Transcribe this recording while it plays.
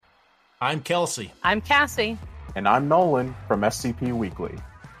I'm Kelsey. I'm Cassie. And I'm Nolan from SCP Weekly.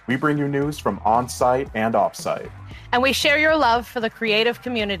 We bring you news from on-site and off-site. And we share your love for the creative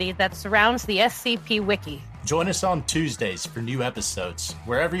community that surrounds the SCP Wiki. Join us on Tuesdays for new episodes,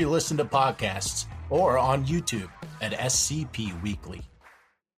 wherever you listen to podcasts, or on YouTube at SCP Weekly.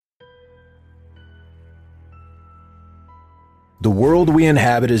 The world we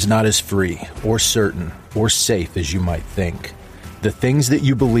inhabit is not as free, or certain, or safe as you might think. The things that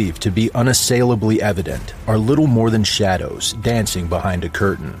you believe to be unassailably evident are little more than shadows dancing behind a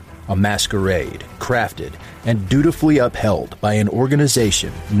curtain, a masquerade crafted and dutifully upheld by an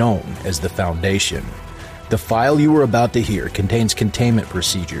organization known as the Foundation. The file you are about to hear contains containment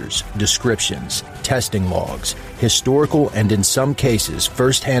procedures, descriptions, testing logs, historical and in some cases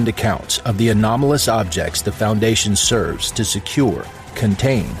first-hand accounts of the anomalous objects the Foundation serves to secure,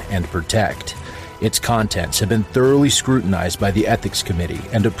 contain, and protect. Its contents have been thoroughly scrutinized by the Ethics Committee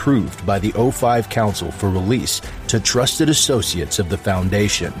and approved by the O5 Council for release to trusted associates of the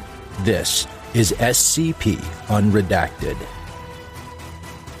Foundation. This is SCP Unredacted.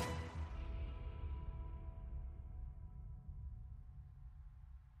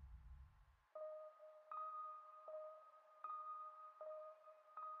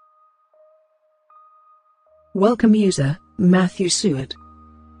 Welcome user, Matthew Seward.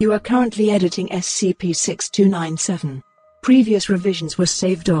 You are currently editing SCP-6297. Previous revisions were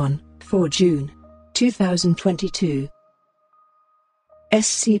saved on 4 June 2022.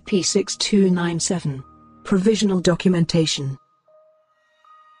 SCP-6297. Provisional documentation.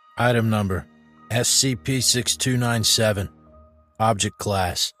 Item number SCP-6297. Object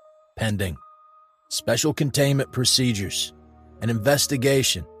class pending. Special containment procedures. An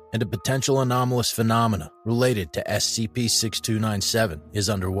investigation and a potential anomalous phenomena related to SCP-6297 is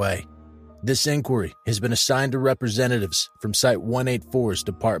underway. This inquiry has been assigned to representatives from Site-184's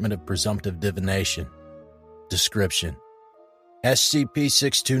Department of Presumptive Divination. Description: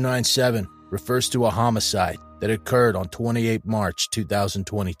 SCP-6297 refers to a homicide that occurred on 28 March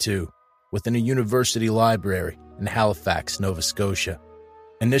 2022 within a university library in Halifax, Nova Scotia.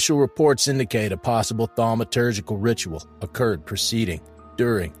 Initial reports indicate a possible thaumaturgical ritual occurred preceding,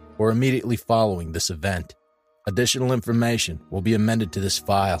 during, or immediately following this event. Additional information will be amended to this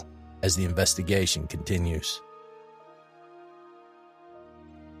file as the investigation continues.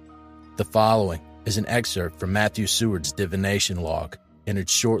 The following is an excerpt from Matthew Seward's divination log, entered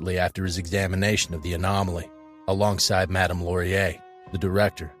shortly after his examination of the anomaly, alongside Madame Laurier, the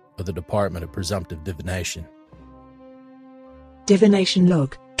director of the Department of Presumptive Divination. Divination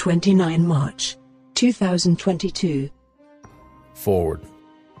log, 29 March 2022. Forward.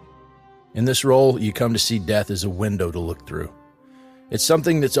 In this role, you come to see death as a window to look through. It's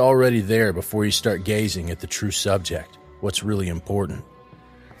something that's already there before you start gazing at the true subject, what's really important.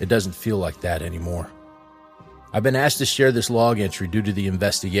 It doesn't feel like that anymore. I've been asked to share this log entry due to the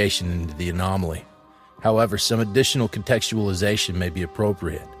investigation into the anomaly. However, some additional contextualization may be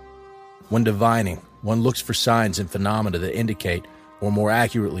appropriate. When divining, one looks for signs and phenomena that indicate, or more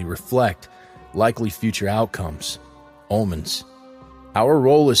accurately reflect, likely future outcomes, omens. Our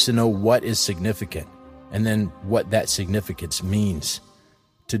role is to know what is significant, and then what that significance means.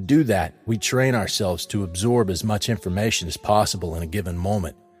 To do that, we train ourselves to absorb as much information as possible in a given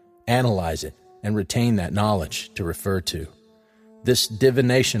moment, analyze it, and retain that knowledge to refer to. This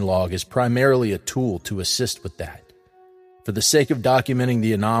divination log is primarily a tool to assist with that. For the sake of documenting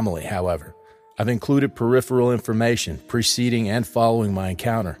the anomaly, however, I've included peripheral information preceding and following my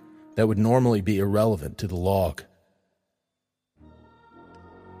encounter that would normally be irrelevant to the log.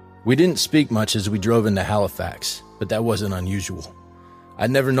 We didn't speak much as we drove into Halifax, but that wasn't unusual. I'd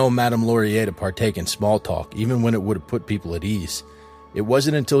never known Madame Laurier to partake in small talk, even when it would have put people at ease. It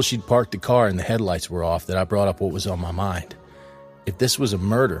wasn't until she'd parked the car and the headlights were off that I brought up what was on my mind. If this was a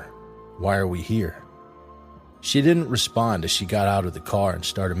murder, why are we here? She didn't respond as she got out of the car and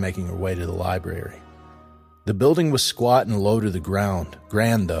started making her way to the library. The building was squat and low to the ground,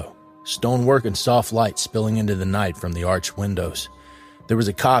 grand though, stonework and soft light spilling into the night from the arched windows. There was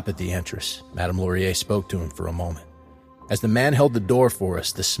a cop at the entrance. Madame Laurier spoke to him for a moment. As the man held the door for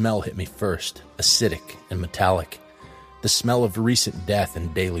us, the smell hit me first, acidic and metallic. The smell of recent death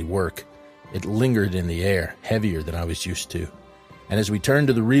and daily work. It lingered in the air, heavier than I was used to. And as we turned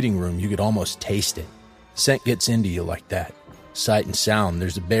to the reading room, you could almost taste it. Scent gets into you like that. Sight and sound,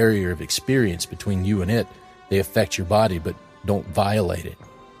 there's a barrier of experience between you and it. They affect your body, but don't violate it.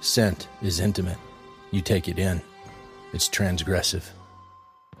 Scent is intimate. You take it in. It's transgressive.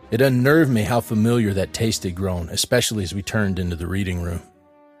 It unnerved me how familiar that taste had grown, especially as we turned into the reading room.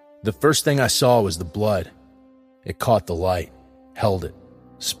 The first thing I saw was the blood. It caught the light, held it,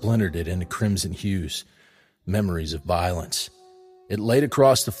 splintered it into crimson hues, memories of violence. It laid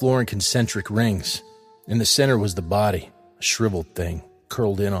across the floor in concentric rings. In the center was the body, a shriveled thing,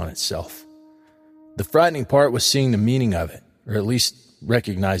 curled in on itself. The frightening part was seeing the meaning of it, or at least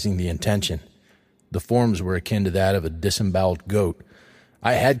recognizing the intention. The forms were akin to that of a disemboweled goat.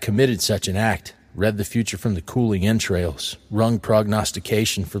 I had committed such an act, read the future from the cooling entrails, wrung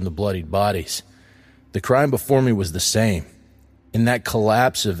prognostication from the bloodied bodies. The crime before me was the same. In that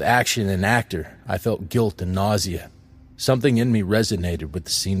collapse of action and actor, I felt guilt and nausea. Something in me resonated with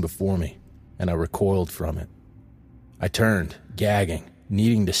the scene before me, and I recoiled from it. I turned, gagging,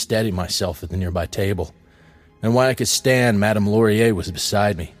 needing to steady myself at the nearby table. And when I could stand, Madame Laurier was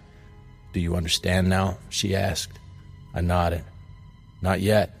beside me. "Do you understand now?" she asked. I nodded. "Not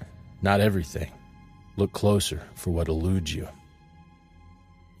yet. Not everything. Look closer for what eludes you."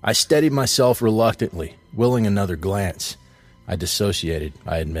 I steadied myself reluctantly, willing another glance. I dissociated,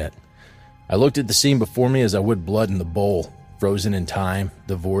 I admit. I looked at the scene before me as I would blood in the bowl, frozen in time,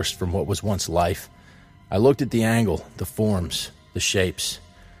 divorced from what was once life. I looked at the angle, the forms, the shapes.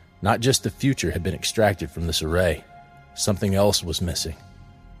 Not just the future had been extracted from this array. Something else was missing.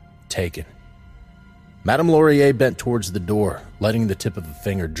 Taken. Madame Laurier bent towards the door, letting the tip of a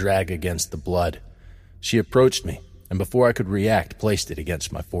finger drag against the blood. She approached me, and before I could react, placed it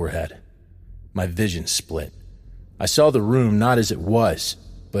against my forehead. My vision split. I saw the room not as it was,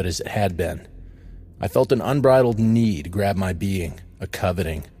 but as it had been. I felt an unbridled need grab my being, a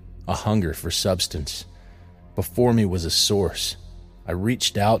coveting, a hunger for substance. Before me was a source. I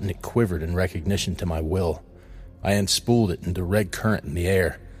reached out and it quivered in recognition to my will. I unspooled it into red current in the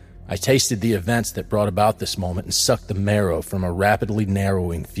air. I tasted the events that brought about this moment and sucked the marrow from a rapidly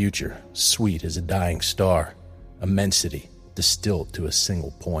narrowing future, sweet as a dying star, immensity distilled to a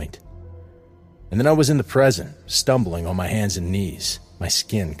single point. And then I was in the present, stumbling on my hands and knees, my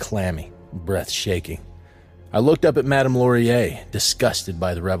skin clammy, breath shaking. I looked up at Madame Laurier, disgusted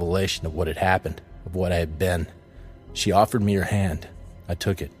by the revelation of what had happened, of what I had been. She offered me her hand. I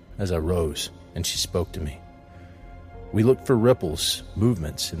took it as I rose, and she spoke to me. We looked for ripples,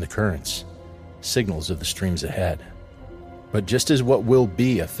 movements in the currents, signals of the streams ahead. But just as what will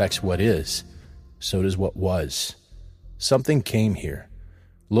be affects what is, so does what was. Something came here,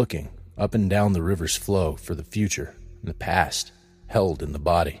 looking up and down the river's flow for the future and the past, held in the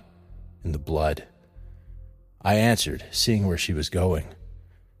body, in the blood. I answered, seeing where she was going.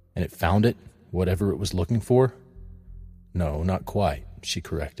 And it found it, whatever it was looking for? No, not quite, she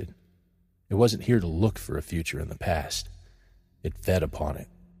corrected. It wasn't here to look for a future in the past. It fed upon it.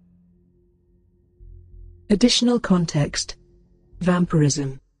 Additional context.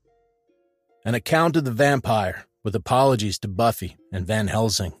 Vampirism. An account of the vampire, with apologies to Buffy and Van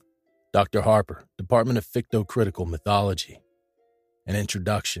Helsing. Dr. Harper, Department of Fictocritical Mythology. An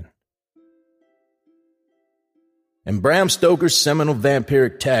introduction. In Bram Stoker's seminal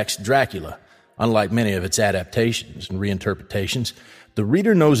vampiric text, Dracula, unlike many of its adaptations and reinterpretations, the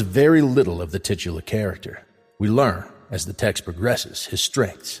reader knows very little of the titular character. We learn, as the text progresses, his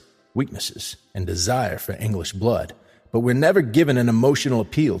strengths, weaknesses, and desire for English blood, but we're never given an emotional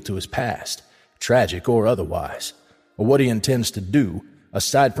appeal to his past, tragic or otherwise, or what he intends to do,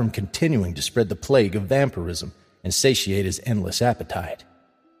 aside from continuing to spread the plague of vampirism and satiate his endless appetite.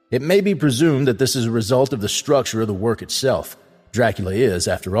 It may be presumed that this is a result of the structure of the work itself. Dracula is,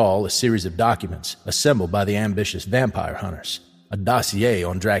 after all, a series of documents assembled by the ambitious vampire hunters, a dossier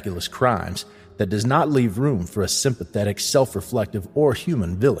on Dracula's crimes that does not leave room for a sympathetic, self-reflective, or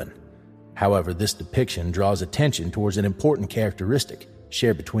human villain. However, this depiction draws attention towards an important characteristic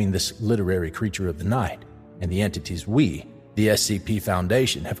shared between this literary creature of the night and the entities we, the SCP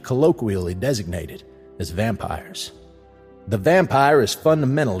Foundation, have colloquially designated as vampires. The vampire is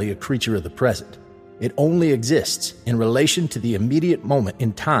fundamentally a creature of the present. It only exists in relation to the immediate moment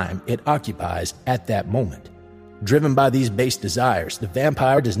in time it occupies at that moment. Driven by these base desires, the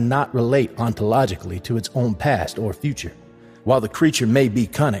vampire does not relate ontologically to its own past or future. While the creature may be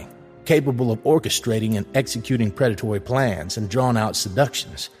cunning, capable of orchestrating and executing predatory plans and drawn-out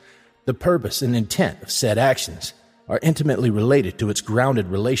seductions, the purpose and intent of said actions are intimately related to its grounded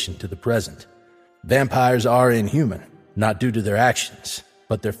relation to the present. Vampires are inhuman, not due to their actions,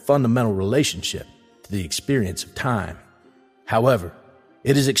 but their fundamental relationship to the experience of time. However,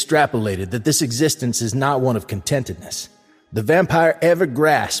 it is extrapolated that this existence is not one of contentedness. The vampire ever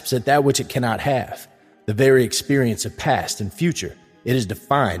grasps at that which it cannot have. The very experience of past and future it is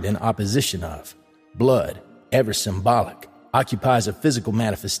defined in opposition of. Blood, ever symbolic, occupies a physical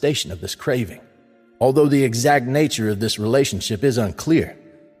manifestation of this craving. Although the exact nature of this relationship is unclear,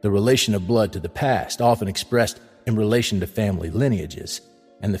 the relation of blood to the past, often expressed in relation to family lineages,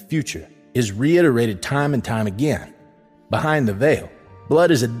 and the future is reiterated time and time again. Behind the veil,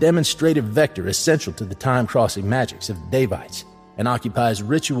 blood is a demonstrative vector essential to the time-crossing magics of the Davites and occupies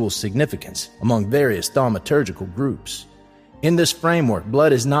ritual significance among various thaumaturgical groups. In this framework,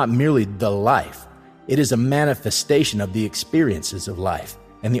 blood is not merely the life, it is a manifestation of the experiences of life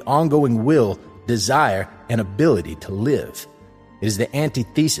and the ongoing will, desire, and ability to live. It is the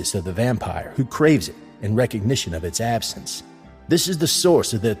antithesis of the vampire who craves it in recognition of its absence. This is the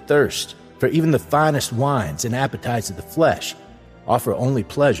source of their thirst, for even the finest wines and appetites of the flesh offer only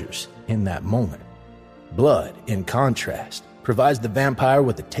pleasures in that moment. Blood, in contrast, provides the vampire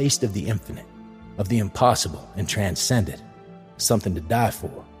with a taste of the infinite, of the impossible and transcendent, something to die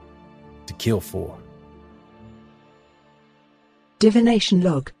for, to kill for. Divination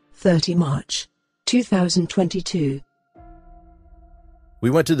Log, 30 March, 2022. We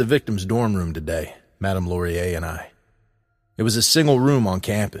went to the victim's dorm room today, Madame Laurier and I. It was a single room on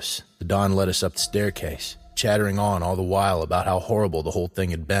campus. The Don led us up the staircase, chattering on all the while about how horrible the whole thing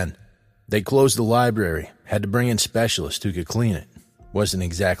had been. They closed the library, had to bring in specialists who could clean it. Wasn't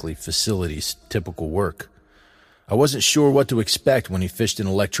exactly facility's typical work. I wasn't sure what to expect when he fished an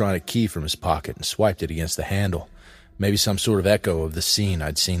electronic key from his pocket and swiped it against the handle. Maybe some sort of echo of the scene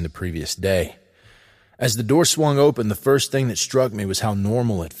I'd seen the previous day. As the door swung open, the first thing that struck me was how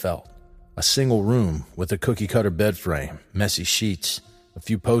normal it felt. A single room with a cookie-cutter bed frame, messy sheets, a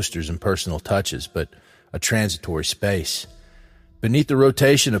few posters and personal touches, but a transitory space. Beneath the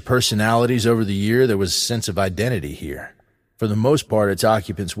rotation of personalities over the year, there was a sense of identity here. For the most part, its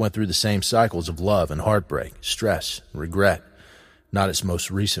occupants went through the same cycles of love and heartbreak, stress, regret. Not its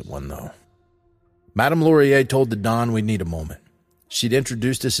most recent one, though. Madame Laurier told the Don we'd need a moment. She'd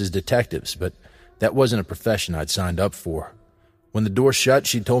introduced us as detectives, but that wasn't a profession I'd signed up for. When the door shut,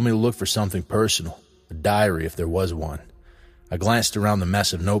 she told me to look for something personal, a diary if there was one. I glanced around the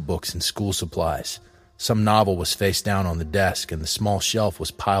mess of notebooks and school supplies. Some novel was face down on the desk, and the small shelf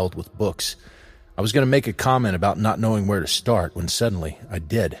was piled with books. I was going to make a comment about not knowing where to start when suddenly I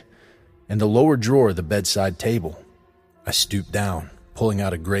did. In the lower drawer of the bedside table, I stooped down, pulling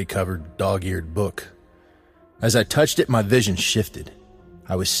out a gray-covered, dog-eared book. As I touched it, my vision shifted.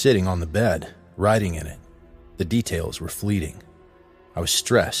 I was sitting on the bed, writing in it. The details were fleeting. I was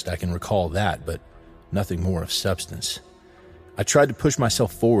stressed, I can recall that, but nothing more of substance. I tried to push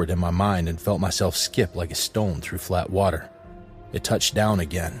myself forward in my mind and felt myself skip like a stone through flat water. It touched down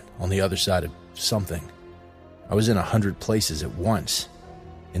again, on the other side of something. I was in 100 places at once.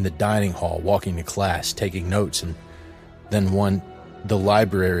 In the dining hall, walking to class, taking notes, and then the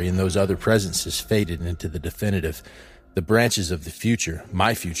library and those other presences faded into the definitive. The branches of the future,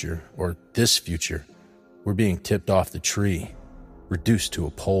 my future, or this future, were being tipped off the tree, reduced to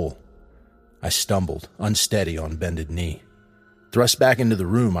a pole. I stumbled, unsteady on bended knee. Thrust back into the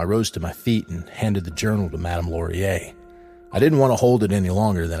room, I rose to my feet and handed the journal to Madame Laurier. I didn't want to hold it any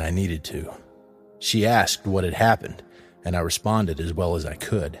longer than I needed to. She asked what had happened, and I responded as well as I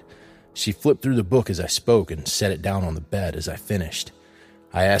could. She flipped through the book as I spoke and set it down on the bed as I finished.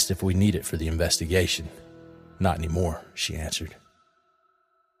 I asked if we need it for the investigation. Not anymore, she answered.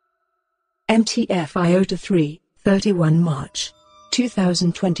 MTF Iota 3, 31 March,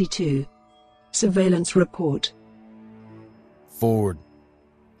 2022. Surveillance Report. Forward.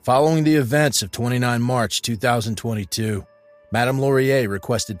 Following the events of 29 March 2022, Madame Laurier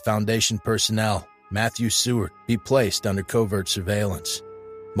requested Foundation personnel, Matthew Seward, be placed under covert surveillance.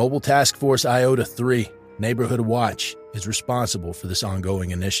 Mobile Task Force Iota 3, Neighborhood Watch, is responsible for this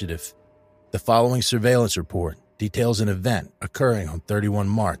ongoing initiative. The following surveillance report details an event occurring on 31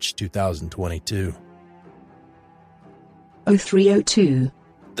 March 2022. 0302.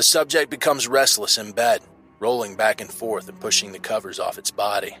 The subject becomes restless in bed, rolling back and forth and pushing the covers off its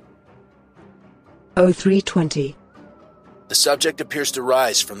body. 0320. The subject appears to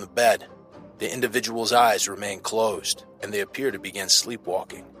rise from the bed. The individual's eyes remain closed, and they appear to begin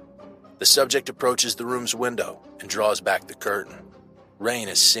sleepwalking. The subject approaches the room's window and draws back the curtain. Rain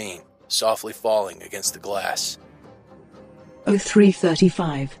is seen, softly falling against the glass.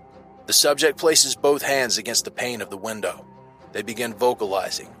 0335. The subject places both hands against the pane of the window. They begin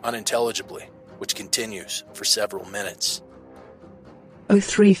vocalizing unintelligibly, which continues for several minutes.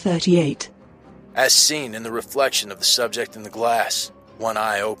 0338. As seen in the reflection of the subject in the glass, one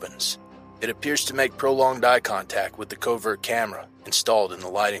eye opens. It appears to make prolonged eye contact with the covert camera installed in the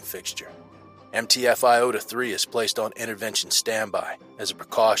lighting fixture. MTF Iota 3 is placed on intervention standby as a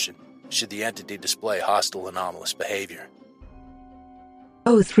precaution should the entity display hostile anomalous behavior.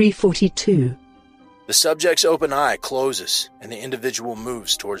 0342. The subject's open eye closes and the individual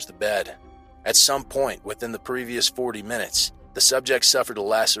moves towards the bed. At some point within the previous 40 minutes, The subject suffered a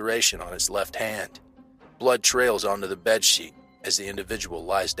laceration on his left hand. Blood trails onto the bedsheet as the individual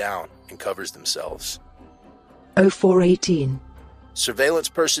lies down and covers themselves. 0418. Surveillance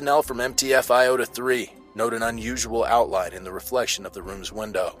personnel from MTF Iota 3 note an unusual outline in the reflection of the room's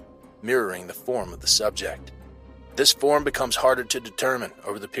window, mirroring the form of the subject. This form becomes harder to determine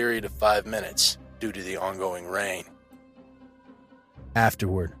over the period of 5 minutes due to the ongoing rain.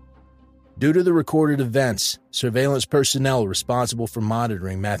 Afterward. Due to the recorded events, surveillance personnel responsible for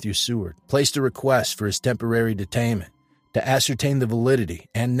monitoring Matthew Seward placed a request for his temporary detainment to ascertain the validity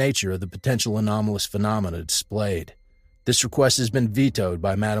and nature of the potential anomalous phenomena displayed. This request has been vetoed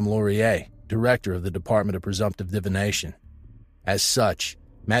by Madame Laurier, Director of the Department of Presumptive Divination. As such,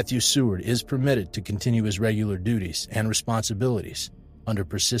 Matthew Seward is permitted to continue his regular duties and responsibilities under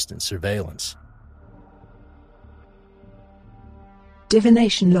persistent surveillance.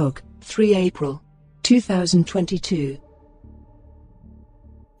 Divination Log, 3 April 2022.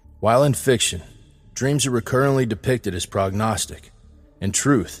 While in fiction, dreams are recurrently depicted as prognostic. In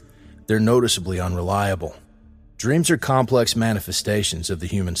truth, they're noticeably unreliable. Dreams are complex manifestations of the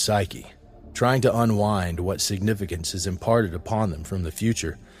human psyche, trying to unwind what significance is imparted upon them from the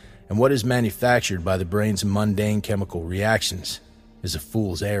future, and what is manufactured by the brain's mundane chemical reactions is a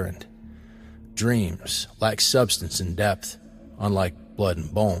fool's errand. Dreams lack substance and depth, unlike blood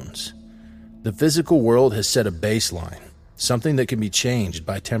and bones. The physical world has set a baseline, something that can be changed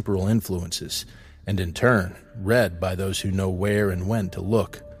by temporal influences, and in turn, read by those who know where and when to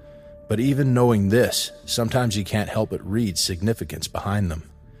look. But even knowing this, sometimes you can't help but read significance behind them.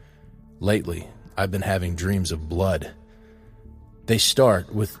 Lately, I've been having dreams of blood. They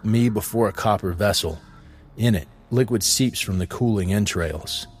start with me before a copper vessel. In it, liquid seeps from the cooling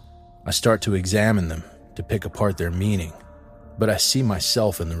entrails. I start to examine them, to pick apart their meaning. But I see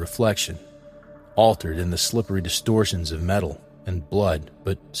myself in the reflection, altered in the slippery distortions of metal and blood,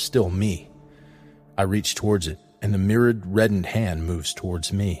 but still me. I reach towards it, and the mirrored, reddened hand moves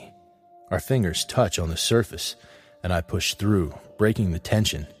towards me. Our fingers touch on the surface, and I push through, breaking the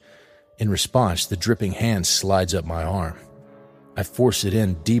tension. In response, the dripping hand slides up my arm. I force it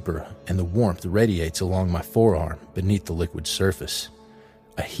in deeper, and the warmth radiates along my forearm beneath the liquid surface.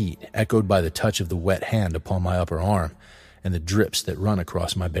 A heat echoed by the touch of the wet hand upon my upper arm, and the drips that run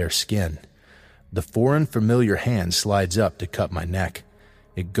across my bare skin. The foreign, familiar hand slides up to cut my neck.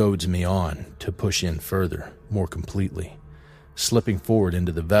 It goads me on to push in further, more completely. Slipping forward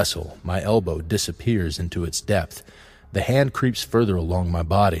into the vessel, my elbow disappears into its depth. The hand creeps further along my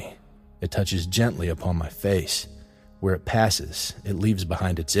body. It touches gently upon my face. Where it passes, it leaves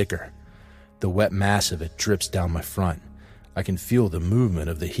behind its ichor. The wet mass of it drips down my front. I can feel the movement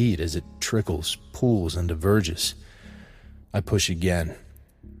of the heat as it trickles, pools, and diverges. I push again.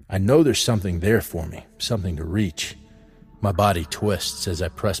 I know there's something there for me, something to reach. My body twists as I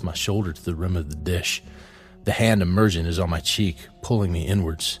press my shoulder to the rim of the dish. The hand emergent is on my cheek, pulling me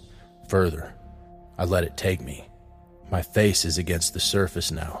inwards, further. I let it take me. My face is against the surface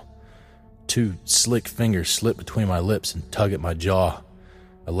now. 2 slick fingers slip between my lips and tug at my jaw.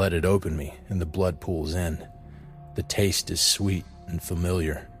 I let it open me, and the blood pools in. The taste is sweet and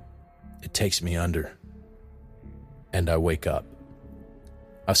familiar. It takes me under. And I wake up.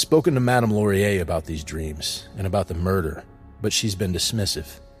 I've spoken to Madame Laurier about these dreams and about the murder, but she's been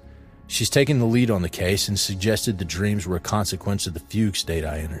dismissive. She's taken the lead on the case and suggested the dreams were a consequence of the fugue state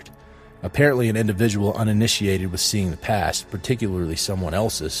I entered. Apparently, an individual uninitiated with seeing the past, particularly someone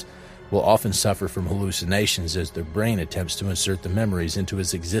else's, will often suffer from hallucinations as their brain attempts to insert the memories into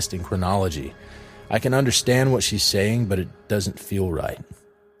its existing chronology. I can understand what she's saying, but it doesn't feel right.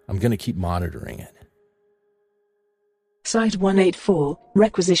 I'm going to keep monitoring it. Site 184,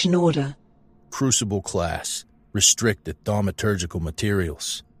 Requisition Order. Crucible Class, Restricted Thaumaturgical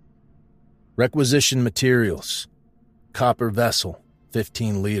Materials. Requisition Materials: Copper Vessel,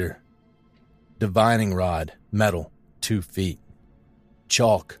 15 liter. Divining Rod, Metal, 2 feet.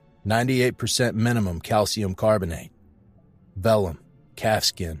 Chalk, 98% minimum calcium carbonate. Vellum,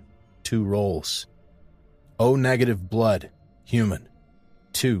 calfskin, 2 rolls. O-negative blood, human,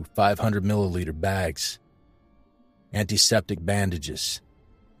 2 500 milliliter bags. Antiseptic bandages.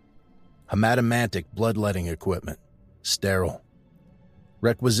 Hematomantic bloodletting equipment, sterile.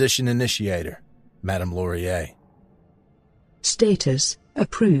 Requisition Initiator, Madame Laurier. Status,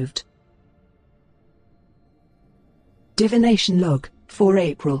 approved. Divination Log, 4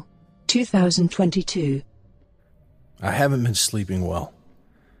 April 2022. I haven't been sleeping well.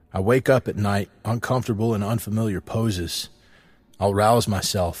 I wake up at night, uncomfortable in unfamiliar poses. I'll rouse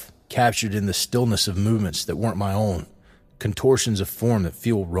myself, captured in the stillness of movements that weren't my own, contortions of form that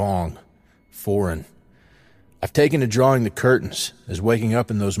feel wrong, foreign. I've taken to drawing the curtains, as waking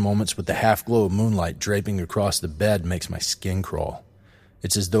up in those moments with the half-glow of moonlight draping across the bed makes my skin crawl.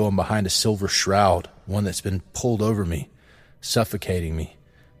 It's as though I'm behind a silver shroud, one that's been pulled over me, suffocating me,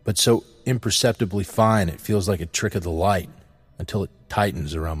 but so imperceptibly fine it feels like a trick of the light until it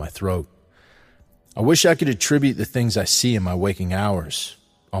tightens around my throat. I wish I could attribute the things I see in my waking hours,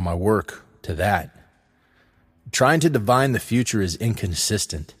 on my work, to that. Trying to divine the future is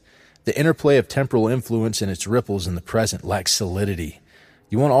inconsistent. The interplay of temporal influence and its ripples in the present lacks solidity.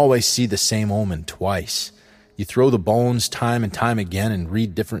 You won't always see the same omen twice. You throw the bones time and time again and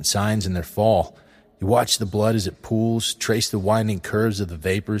read different signs in their fall. You watch the blood as it pools, trace the winding curves of the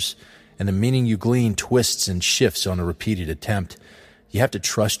vapors, and the meaning you glean twists and shifts on a repeated attempt. You have to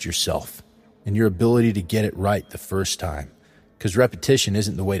trust yourself and your ability to get it right the first time, because repetition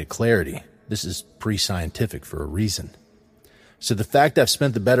isn't the way to clarity. This is pre-scientific for a reason. So the fact I've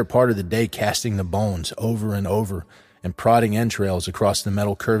spent the better part of the day casting the bones over and over and prodding entrails across the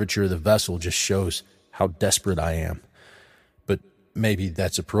metal curvature of the vessel just shows how desperate I am. But maybe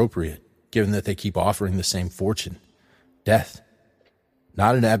that's appropriate, given that they keep offering the same fortune. Death.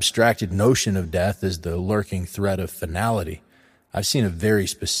 Not an abstracted notion of death as the lurking threat of finality. I've seen a very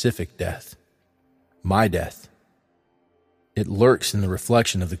specific death. My death. It lurks in the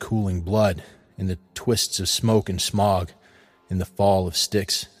reflection of the cooling blood, in the twists of smoke and smog, in the fall of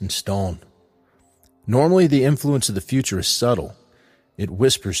sticks and stone. Normally, the influence of the future is subtle. It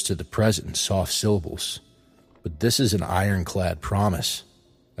whispers to the present in soft syllables. But this is an ironclad promise,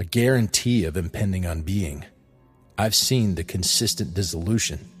 a guarantee of impending unbeing. I've seen the consistent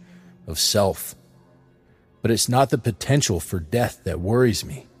dissolution of self. But it's not the potential for death that worries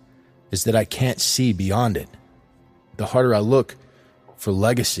me. It's that I can't see beyond it. The harder I look for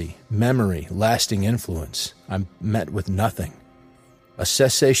legacy, memory, lasting influence, I'm met with nothing. A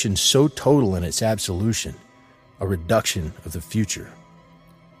cessation so total in its absolution, a reduction of the future.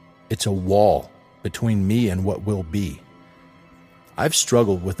 It's a wall between me and what will be. I've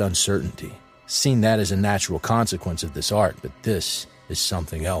struggled with uncertainty, seen that as a natural consequence of this art, but this is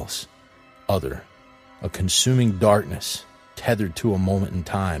something else, other, a consuming darkness tethered to a moment in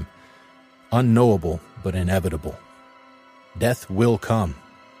time, unknowable but inevitable. Death will come.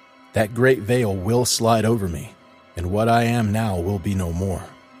 That great veil will slide over me, and what I am now will be no more.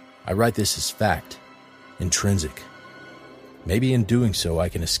 I write this as fact, intrinsic. Maybe in doing so I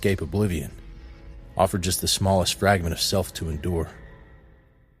can escape oblivion, offer just the smallest fragment of self to endure.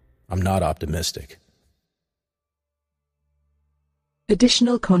 I'm not optimistic.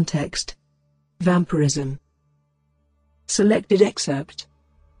 Additional context. Vampirism. Selected excerpt.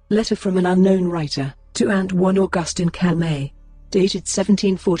 Letter from an unknown writer to Antoine Augustin Calmet, dated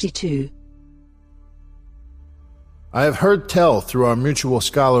 1742. I have heard tell through our mutual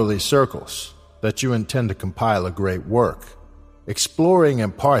scholarly circles that you intend to compile a great work, exploring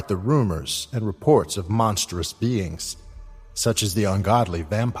in part the rumors and reports of monstrous beings, such as the ungodly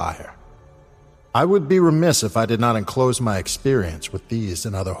vampire. I would be remiss if I did not enclose my experience with these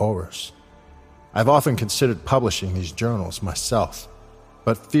and other horrors. I've often considered publishing these journals myself,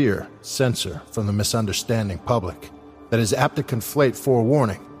 but fear censor from the misunderstanding public that is apt to conflate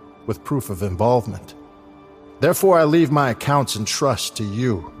forewarning with proof of involvement. Therefore, I leave my accounts in trust to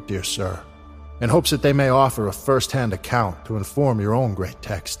you, dear sir, in hopes that they may offer a first-hand account to inform your own great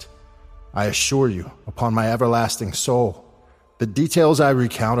text. I assure you, upon my everlasting soul, the details I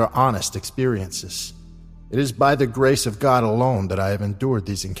recount are honest experiences. It is by the grace of God alone that I have endured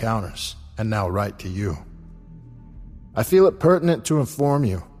these encounters, and now write to you. I feel it pertinent to inform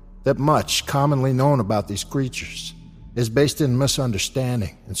you that much commonly known about these creatures is based in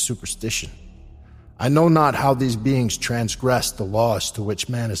misunderstanding and superstition. I know not how these beings transgress the laws to which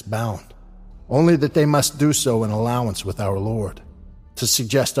man is bound, only that they must do so in allowance with our Lord. To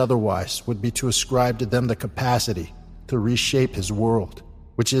suggest otherwise would be to ascribe to them the capacity to reshape his world,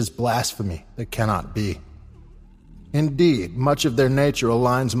 which is blasphemy that cannot be. Indeed, much of their nature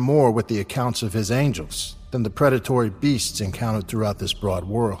aligns more with the accounts of his angels than the predatory beasts encountered throughout this broad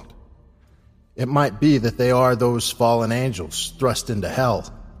world. It might be that they are those fallen angels thrust into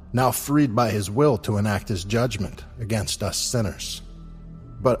hell, now freed by his will to enact his judgment against us sinners.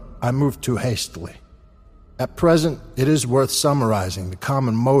 But I moved too hastily. At present, it is worth summarizing the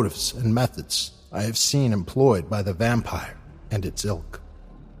common motives and methods I have seen employed by the vampire and its ilk.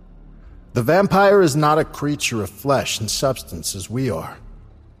 The vampire is not a creature of flesh and substance as we are.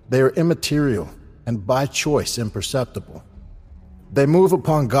 They are immaterial and by choice imperceptible. They move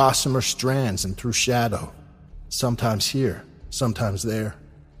upon gossamer strands and through shadow, sometimes here, sometimes there.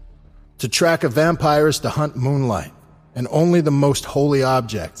 To track a vampire is to hunt moonlight, and only the most holy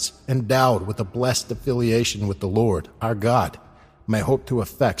objects, endowed with a blessed affiliation with the Lord, our God, may hope to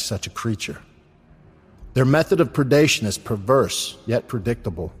affect such a creature. Their method of predation is perverse, yet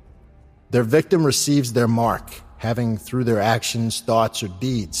predictable. Their victim receives their mark, having through their actions, thoughts, or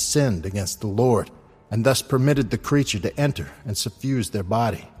deeds sinned against the Lord, and thus permitted the creature to enter and suffuse their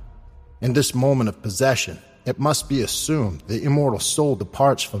body. In this moment of possession, it must be assumed the immortal soul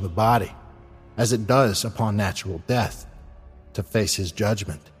departs from the body, as it does upon natural death, to face his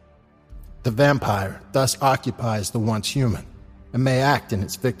judgment. The vampire thus occupies the once human, and may act in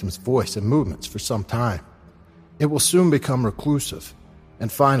its victim's voice and movements for some time. It will soon become reclusive,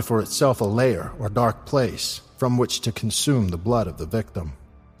 and find for itself a lair or dark place from which to consume the blood of the victim.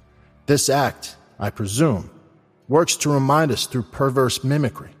 This act, I presume, works to remind us through perverse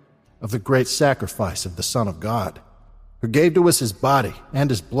mimicry of the great sacrifice of the Son of God, who gave to us his body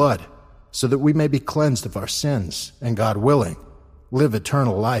and his blood, so that we may be cleansed of our sins, and, God willing, live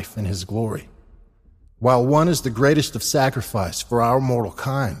eternal life in his glory. While one is the greatest of sacrifice for our mortal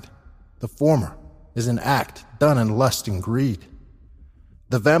kind, the former is an act done in lust and greed.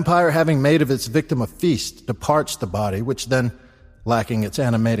 The vampire, having made of its victim a feast, departs the body, which then, lacking its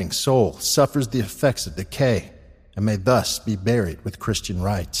animating soul, suffers the effects of decay, and may thus be buried with Christian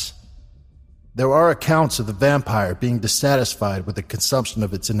rites. There are accounts of the vampire being dissatisfied with the consumption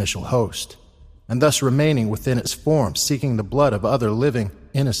of its initial host, and thus remaining within its form, seeking the blood of other living,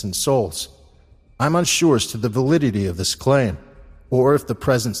 innocent souls. I'm unsure as to the validity of this claim, or if the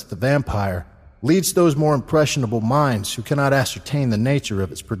presence of the vampire leads those more impressionable minds who cannot ascertain the nature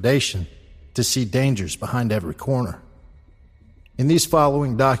of its predation to see dangers behind every corner. In these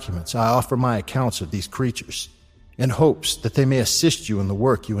following documents, I offer my accounts of these creatures, in hopes that they may assist you in the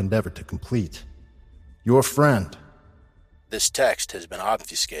work you endeavor to complete. Your friend. This text has been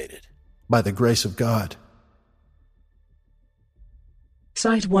obfuscated. By the grace of God.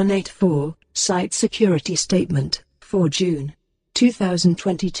 Site 184, Site Security Statement, 4 June,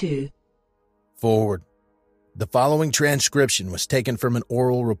 2022. Forward. The following transcription was taken from an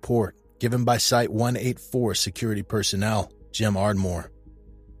oral report given by Site 184 security personnel, Jim Ardmore.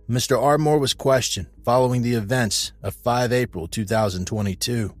 Mr. Ardmore was questioned following the events of 5 April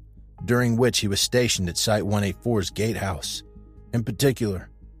 2022, during which he was stationed at Site 184's gatehouse. In particular,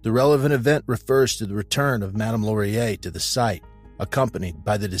 the relevant event refers to the return of Madame Laurier to the site, accompanied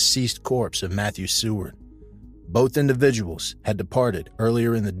by the deceased corpse of Matthew Seward. Both individuals had departed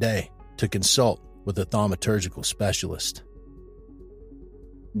earlier in the day to consult with a thaumaturgical specialist.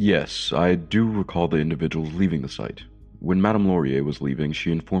 Yes, I do recall the individuals leaving the site. When Madame Laurier was leaving,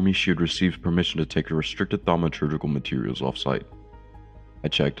 she informed me she had received permission to take the restricted thaumaturgical materials off-site. I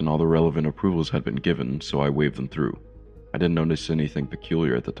checked and all the relevant approvals had been given, so I waved them through. I didn't notice anything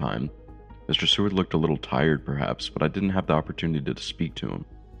peculiar at the time. Mr. Seward looked a little tired, perhaps, but I didn't have the opportunity to speak to him.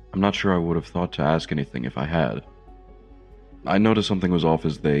 I'm not sure I would have thought to ask anything if I had. I noticed something was off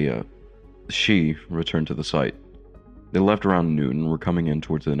as she returned to the site. They left around noon and were coming in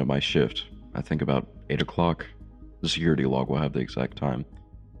towards the end of my shift, I think about 8 o'clock. The security log will have the exact time.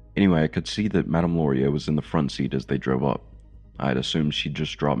 Anyway, I could see that Madame Laurier was in the front seat as they drove up. I had assumed she'd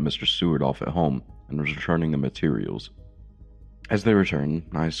just dropped Mr. Seward off at home and was returning the materials. As they returned,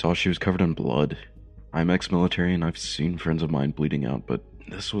 I saw she was covered in blood. I'm ex-military and I've seen friends of mine bleeding out, but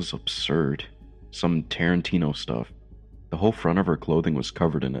this was absurd. Some Tarantino stuff. The whole front of her clothing was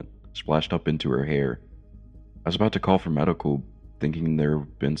covered in it, splashed up into her hair. I was about to call for medical, thinking there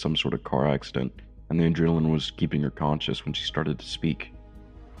had been some sort of car accident, and the adrenaline was keeping her conscious when she started to speak,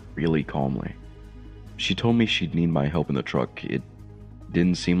 really calmly. She told me she'd need my help in the truck. It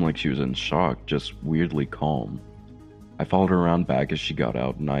didn't seem like she was in shock, just weirdly calm. I followed her around back as she got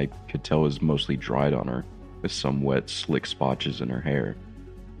out, and I could tell it was mostly dried on her, with some wet, slick spotches in her hair.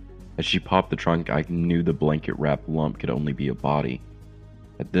 As she popped the trunk, I knew the blanket-wrapped lump could only be a body.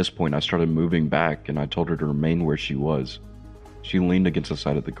 At this point, I started moving back, and I told her to remain where she was. She leaned against the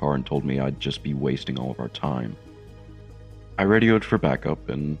side of the car and told me I'd just be wasting all of our time. I radioed for backup,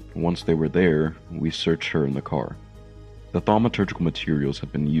 and once they were there, we searched her in the car. The thaumaturgical materials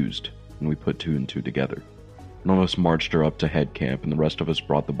had been used, and we put 2 and 2 together. One of us marched her up to head camp, and the rest of us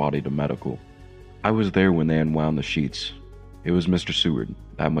brought the body to medical. I was there when they unwound the sheets. It was Mr. Seward,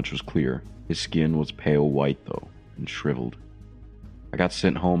 that much was clear. His skin was pale white, though, and shriveled. I got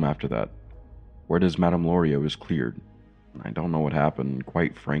sent home after that. Word is Madame Laurier was cleared. I don't know what happened, and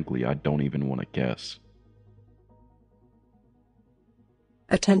quite frankly, I don't even want to guess.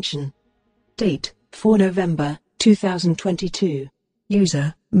 Attention. Date, 4 November, 2022.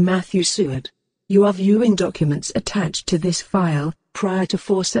 User, Matthew Seward. You are viewing documents attached to this file, prior to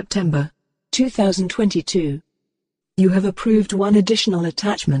 4 September, 2022. You have approved one additional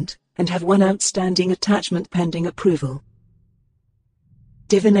attachment, and have one outstanding attachment pending approval.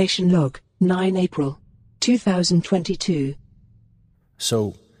 Divination Log, 9 April 2022.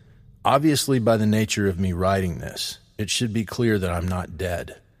 So, obviously by the nature of me writing this, it should be clear that I'm not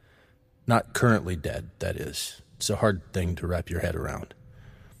dead. Not currently dead, that is. It's a hard thing to wrap your head around.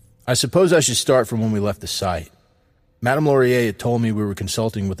 I suppose I should start from when we left the site. Madame Laurier had told me we were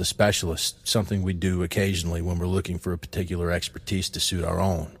consulting with a specialist, something we do occasionally when we're looking for a particular expertise to suit our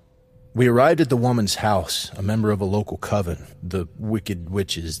own. We arrived at the woman's house, a member of a local coven, the Wicked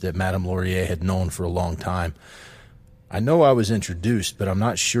Witches that Madame Laurier had known for a long time. I know I was introduced, but I'm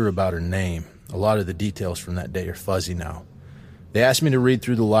not sure about her name. A lot of the details from that day are fuzzy now. They asked me to read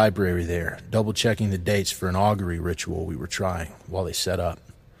through the library there, double-checking the dates for an augury ritual we were trying while they set up.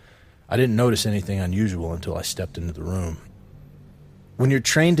 I didn't notice anything unusual until I stepped into the room. When you're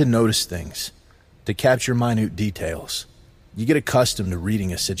trained to notice things, to capture minute details, you get accustomed to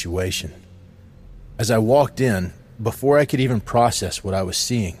reading a situation. As I walked in, before I could even process what I was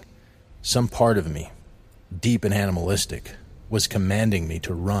seeing, some part of me, deep and animalistic, was commanding me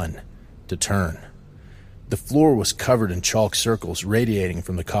to run, to turn. The floor was covered in chalk circles radiating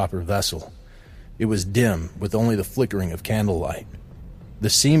from the copper vessel. It was dim, with only the flickering of candlelight. The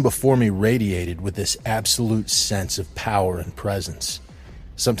scene before me radiated with this absolute sense of power and presence.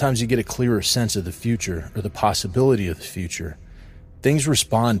 Sometimes you get a clearer sense of the future, or the possibility of the future. Things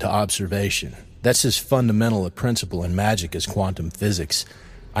respond to observation. That's as fundamental a principle in magic as quantum physics.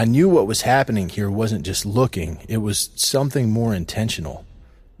 I knew what was happening here wasn't just looking, it was something more intentional,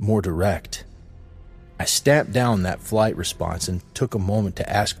 more direct. I stamped down that flight response and took a moment to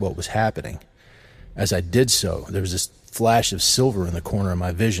ask what was happening. As I did so, there was this flash of silver in the corner of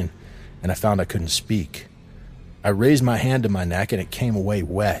my vision, and I found I couldn't speak. I raised my hand to my neck and it came away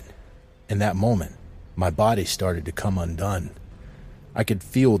wet. In that moment, my body started to come undone. I could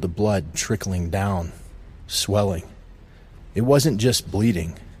feel the blood trickling down, swelling. It wasn't just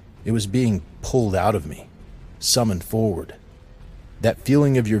bleeding. It was being pulled out of me, summoned forward. That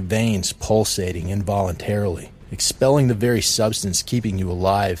feeling of your veins pulsating involuntarily, expelling the very substance keeping you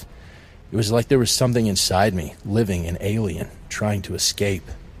alive. It was like there was something inside me, living and alien, trying to escape.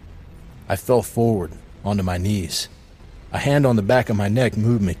 I fell forward, onto my knees. A hand on the back of my neck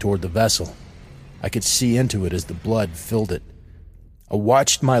moved me toward the vessel. I could see into it as the blood filled it. I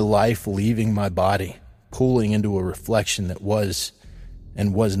watched my life leaving my body, pooling into a reflection that was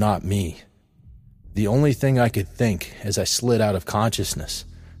and was not me. The only thing I could think as I slid out of consciousness,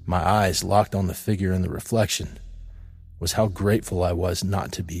 my eyes locked on the figure in the reflection, was how grateful I was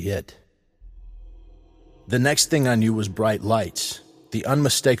not to be it. The next thing I knew was bright lights, the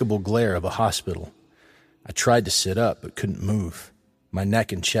unmistakable glare of a hospital. I tried to sit up but couldn't move. My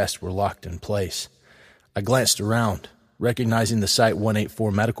neck and chest were locked in place. I glanced around, recognizing the Site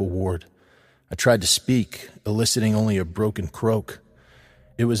 184 medical ward. I tried to speak, eliciting only a broken croak.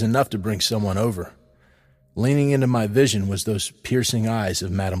 It was enough to bring someone over. Leaning into my vision was those piercing eyes of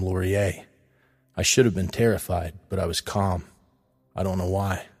Madame Laurier. I should have been terrified, but I was calm. I don't know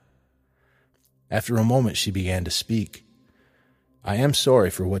why. After a moment, she began to speak. I am sorry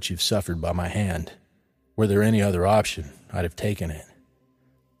for what you've suffered by my hand. Were there any other option, I'd have taken it.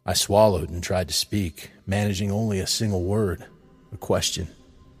 I swallowed and tried to speak, managing only a single word, a question.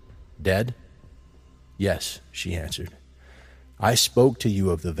 Dead? Yes, she answered. I spoke to you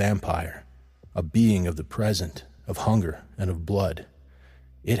of the vampire, a being of the present, of hunger and of blood.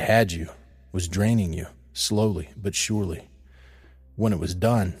 It had you, was draining you, slowly but surely. When it was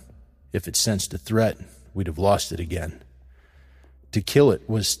done, if it sensed a threat, we'd have lost it again. To kill it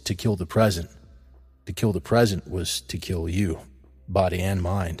was to kill the present. To kill the present was to kill you, body and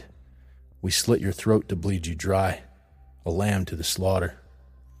mind. We slit your throat to bleed you dry, a lamb to the slaughter.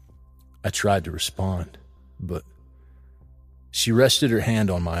 I tried to respond, but... She rested her hand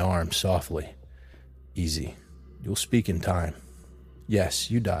on my arm softly. Easy. You'll speak in time.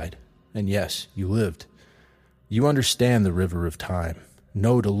 Yes, you died. And yes, you lived. You understand the river of time.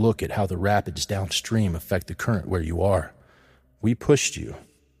 Know to look at how the rapids downstream affect the current where you are. We pushed you,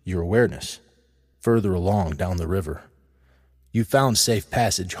 your awareness, further along down the river. You found safe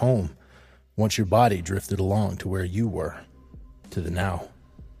passage home once your body drifted along to where you were, to the now.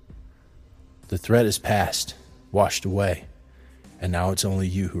 The threat is past, washed away, and now it's only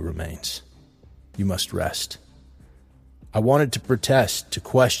you who remains. You must rest. I wanted to protest, to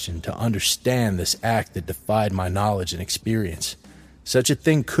question, to understand this act that defied my knowledge and experience. Such a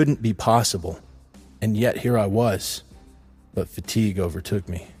thing couldn't be possible, and yet here I was. But fatigue overtook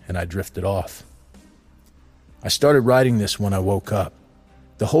me, and I drifted off. I started writing this when I woke up.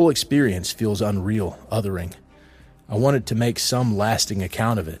 The whole experience feels unreal, othering. I wanted to make some lasting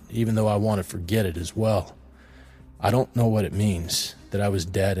account of it, even though I want to forget it as well. I don't know what it means, that I was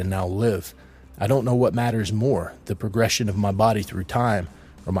dead and now live. I don't know what matters more, the progression of my body through time,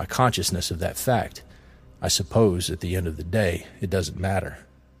 or my consciousness of that fact. I suppose, at the end of the day, it doesn't matter.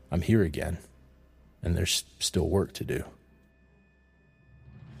 I'm here again, and there's still work to do.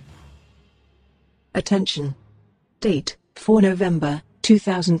 Attention. Date, 4 November,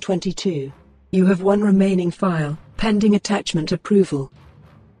 2022. You have one remaining file, pending attachment approval.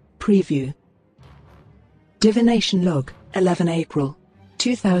 Preview. Divination log, 11 April,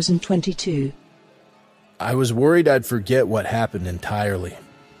 2022. I was worried I'd forget what happened entirely.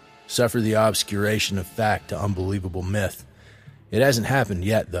 Suffer the obscuration of fact to unbelievable myth. It hasn't happened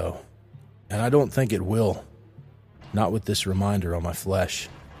yet, though, and I don't think it will. Not with this reminder on my flesh.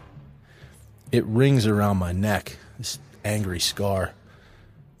 It rings around my neck, this angry scar.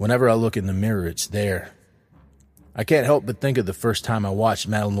 Whenever I look in the mirror, it's there. I can't help but think of the first time I watched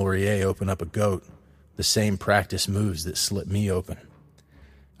Madame Laurier open up a goat, the same practice moves that slit me open.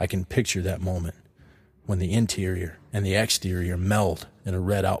 I can picture that moment, when the interior and the exterior meld in a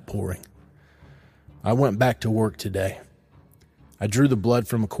red outpouring. I went back to work today. I drew the blood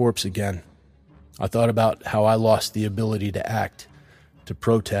from a corpse again. I thought about how I lost the ability to act, to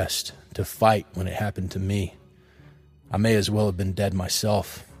protest, to fight when it happened to me. I may as well have been dead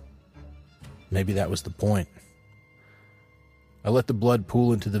myself. Maybe that was the point. I let the blood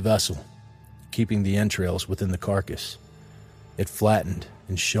pool into the vessel, keeping the entrails within the carcass. It flattened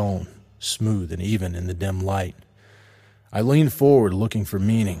and shone, smooth and even in the dim light. I leaned forward looking for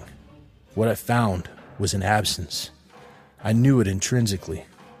meaning. What I found was an absence. I knew it intrinsically,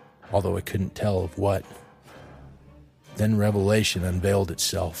 although I couldn't tell of what. Then revelation unveiled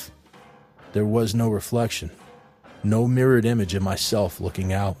itself. There was no reflection, no mirrored image of myself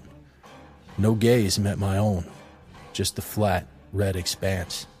looking out. No gaze met my own, just the flat, red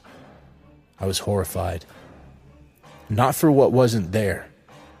expanse. I was horrified. Not for what wasn't there,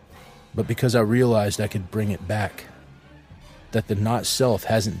 but because I realized I could bring it back. That the not self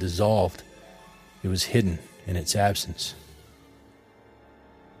hasn't dissolved. It was hidden in its absence.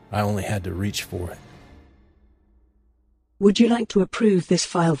 I only had to reach for it. Would you like to approve this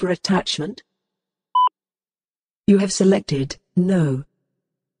file for attachment? You have selected No.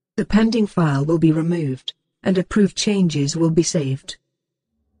 The pending file will be removed, and approved changes will be saved.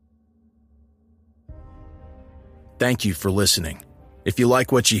 Thank you for listening. If you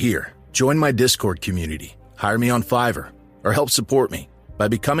like what you hear, join my Discord community, hire me on Fiverr, or help support me by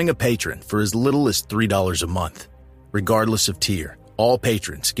becoming a patron for as little as $3 a month. Regardless of tier, all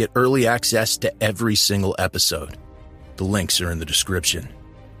patrons get early access to every single episode. The links are in the description.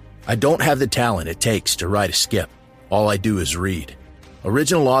 I don't have the talent it takes to write a skip. All I do is read.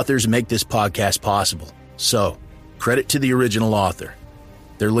 Original authors make this podcast possible, so credit to the original author.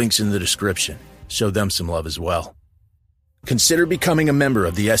 Their links in the description. Show them some love as well. Consider becoming a member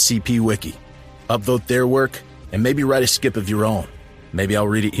of the SCP Wiki. Upvote their work, and maybe write a skip of your own. Maybe I'll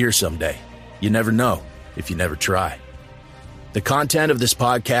read it here someday. You never know if you never try. The content of this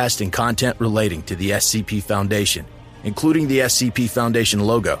podcast and content relating to the SCP Foundation, including the SCP Foundation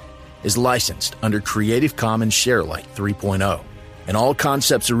logo, is licensed under Creative Commons Sharealike 3.0, and all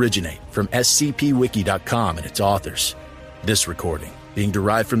concepts originate from scpwiki.com and its authors. This recording, being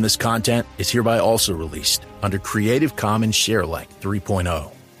derived from this content, is hereby also released under Creative Commons Sharealike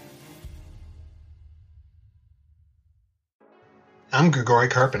 3.0. I'm Grigori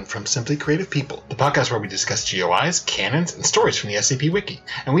Karpin from Simply Creative People, the podcast where we discuss GOIs, canons, and stories from the SCP Wiki,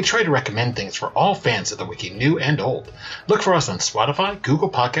 and we try to recommend things for all fans of the Wiki, new and old. Look for us on Spotify, Google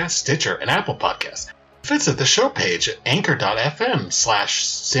Podcasts, Stitcher, and Apple Podcasts. Visit the show page at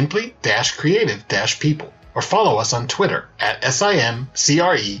anchor.fm/simply-creative-people, or follow us on Twitter at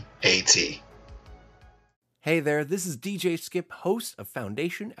SIMCREAT. Hey there, this is DJ Skip, host of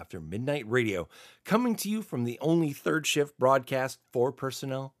Foundation After Midnight Radio, coming to you from the only third shift broadcast for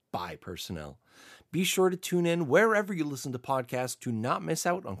personnel, by personnel. Be sure to tune in wherever you listen to podcasts to not miss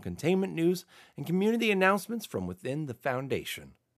out on containment news and community announcements from within the Foundation.